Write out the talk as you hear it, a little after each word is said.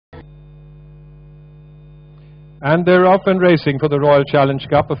And they're off and racing for the Royal Challenge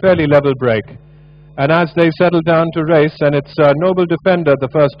Cup, a fairly level break. And as they settle down to race, and it's Noble Defender, the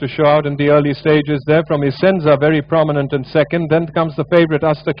first to show out in the early stages there, from Isenza, very prominent in second. Then comes the favourite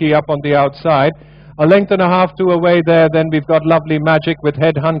Astaki up on the outside. A length and a half to away there. Then we've got Lovely Magic with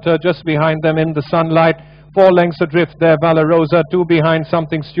Headhunter just behind them in the sunlight. 4 lengths adrift there, Valorosa, 2 behind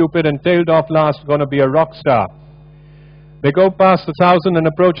Something Stupid, and tailed off last, going to be a Rockstar. They go past the 1,000 and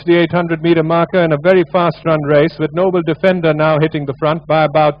approach the 800-meter marker in a very fast-run race, with Noble Defender now hitting the front by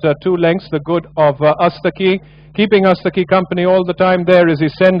about 2 lengths, the good of Astaki. Keeping Astaki company all the time there is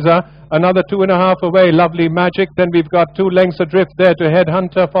Isenza, another 2.5 away, Lovely Magic. Then we've got 2 lengths adrift there to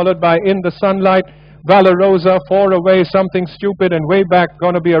Headhunter, followed by In the Sunlight, Valorosa, 4 away, Something Stupid, and way back,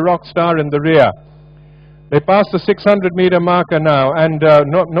 going to be a Rockstar in the rear. They pass the 600-meter marker now, and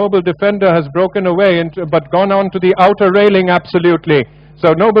Noble Defender has broken away, but gone on to the outer railing absolutely.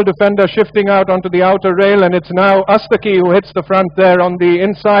 So Noble Defender shifting out onto the outer rail, and it's now Astaki who hits the front there on the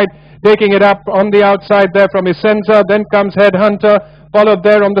inside, taking it up on the outside there from Isenza. Then comes Headhunter, followed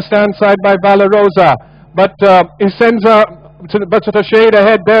there on the stand side by Valorosa. But Isenza, but a shade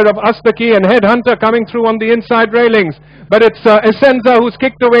ahead there of Astaki, and Headhunter coming through on the inside railings. But it's Isenza who's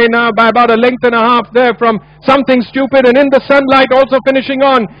kicked away now by about a length and a half there from Something Stupid, and In the Sunlight also finishing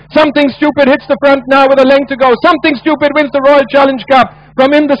on. Something Stupid hits the front now with a length to go. Something Stupid wins the Royal Challenge Cup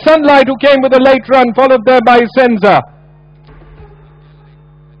from In the Sunlight, who came with a late run, followed there by Isenza.